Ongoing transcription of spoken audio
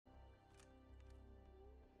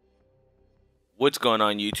What's going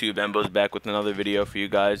on YouTube? MBoZe back with another video for you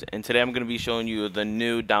guys, and today I'm going to be showing you the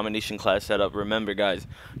new Domination class setup. Remember guys,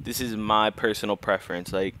 this is my personal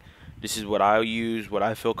preference. Like, this is what I use, what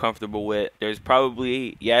I feel comfortable with. There's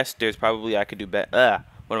probably I could do better.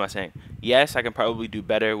 What am I saying? Yes, I can probably do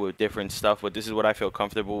better with different stuff, but this is what I feel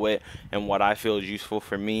comfortable with and what I feel is useful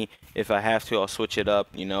for me. If I have to, I'll switch it up,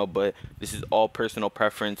 you know, but this is all personal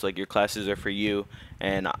preference. Like, your classes are for you,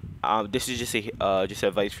 and this is just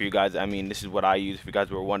advice for you guys. I mean, this is what I use if you guys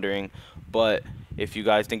were wondering, but if you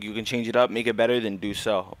guys think you can change it up, make it better, then do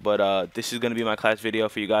so. But this is going to be my class video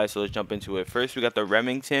for you guys, so let's jump into it. First, we got the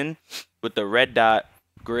Remington with the red dot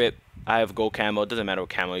grip. I have gold camo. It doesn't matter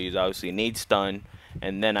what camo I use, obviously. Nade stun.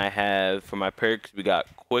 And then I have, for my perks, we got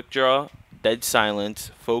quick draw, dead silence,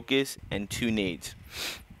 focus, and 2 nades.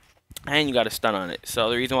 And you got a stun on it. So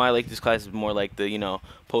the reason why I like this class is more like the, you know,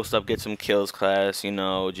 post up, get some kills class, you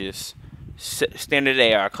know, just standard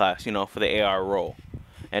AR class, you know, for the AR role.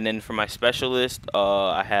 And then for my specialist,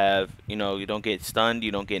 I have, you know, you don't get stunned,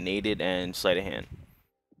 you don't get naded, and sleight of hand.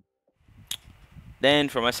 Then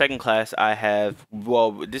for my second class, I have,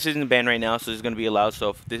 well, this isn't banned right now, so this is going to be allowed.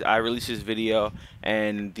 So if I release this video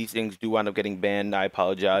and these things do wind up getting banned, I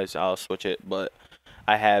apologize. I'll switch it. But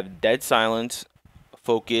I have dead silence,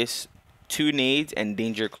 focus, 2 nades, and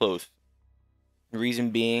danger close. The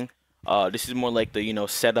reason being, this is more like the, you know,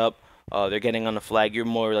 setup. They're getting on the flag. You're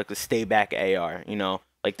more like the stay back AR, you know.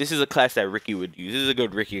 Like, this is a class that Ricky would use. This is a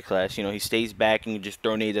good Ricky class. You know, he stays back and you just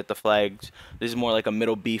throw nades at the flags. This is more like a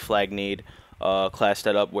middle B flag nade class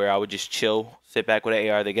setup where I would just chill, sit back with an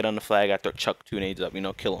AR. They get on the flag, I chuck 2 nades up, you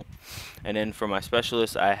know, kill them. And then for my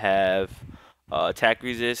specialist, I have attack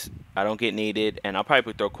resist. I don't get naded, and I'll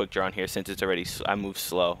probably throw quick draw on here since it's already I move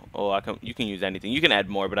slow. Oh, you can use anything. You can add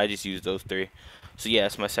more, but I just use those 3. So yeah,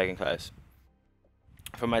 that's my second class.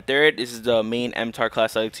 For my third, this is the main MTAR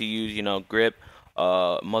class I like to use. You know, grip,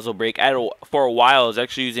 muzzle brake. For a while I was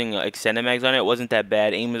actually using extended mags on it. It wasn't that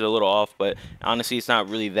bad. Aim is a little off, but honestly it's not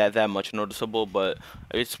really that much noticeable, but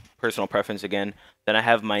it's personal preference again. Then I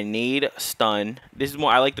have my nade stun. This is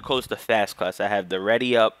more, I like to call this the fast class. I have the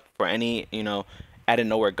ready up for any, you know, out of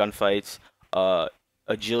nowhere gunfights,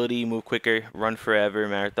 agility, move quicker, run forever,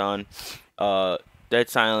 marathon, dead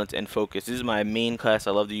silence, and focus. This is my main class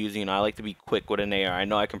I love to use. You know, I like to be quick with an AR. I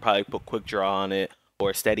know I can probably put quick draw on it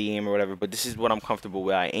or steady aim or whatever, but this is what I'm comfortable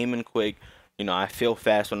with. I aim in quick, you know, I feel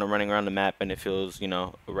fast when I'm running around the map, and it feels, you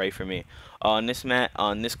know, right for me. On this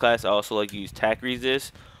class, I also like to use tack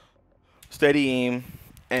resist, steady aim,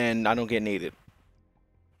 and I don't get naded.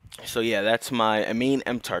 So yeah, that's my main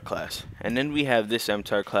MTAR class. And then we have this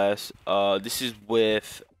MTAR class. This is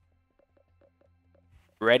with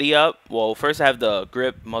ready up. Well, first I have the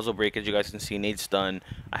grip, muzzle brake, as you guys can see, nade stun.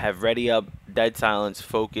 I have ready up, dead silence,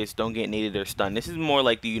 focus, don't get naded or stun. This is more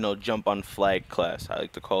like the, you know, jump on flag class, I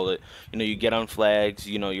like to call it. You know, you get on flags,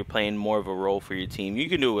 you know, you're playing more of a role for your team. You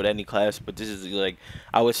can do it with any class, but this is like,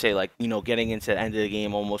 I would say, like, you know, getting into the end of the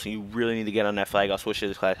game almost, and you really need to get on that flag. I'll switch to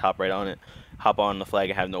this class, hop right on it, hop on the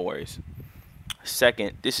flag and have no worries.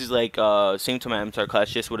 Second, this is like same to my MTAR class,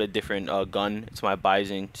 just with a different gun. It's my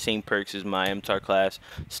MBoZe, same perks as my MTAR class,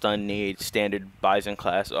 stun, nade, standard MBoZe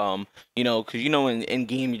class. You know, because you know in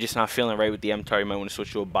game you're just not feeling right with the MTAR, you might want to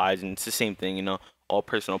switch to a MBoZe. It's the same thing, you know, all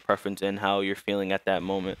personal preference and how you're feeling at that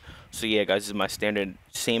moment. So yeah, guys, this is my standard,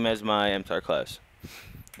 same as my MTAR class.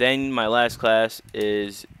 Then my last class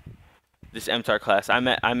is this MTAR class.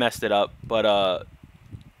 I messed it up, but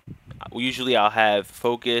usually I'll have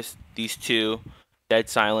focus, these 2, dead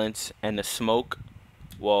silence, and the smoke.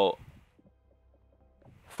 Well,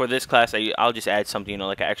 for this class, I'll just add something, you know,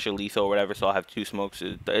 like an extra lethal or whatever, so I'll have 2 smokes.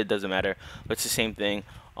 It doesn't matter, but it's the same thing.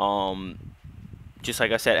 Just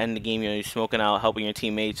like I said, end the game, you know, you're smoking out, helping your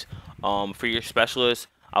teammates. For your specialist,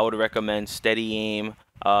 I would recommend steady aim.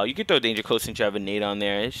 You can throw danger close since you have a nade on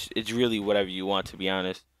there. It's really whatever you want, to be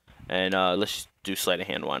honest. And let's do sleight of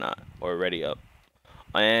hand, why not, or ready up.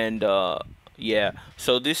 And yeah,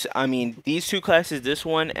 so this, I mean, these 2 classes, this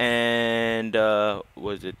one and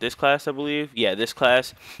was it this class, I believe? Yeah, this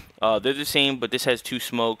class, they're the same, but this has 2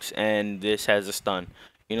 smokes and this has a stun.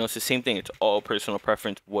 You know, it's the same thing. It's all personal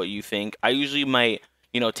preference, what you think. I usually might,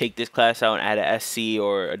 you know, take this class out and add a SC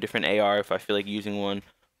or a different AR if I feel like using one.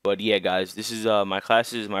 But yeah, guys, this is my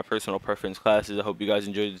classes, my personal preference classes. I hope you guys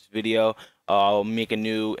enjoyed this video. I'll make a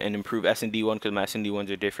new and improve S&D one because my S&D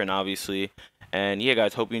ones are different, obviously. And yeah,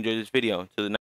 guys, hope you enjoyed this video. To the next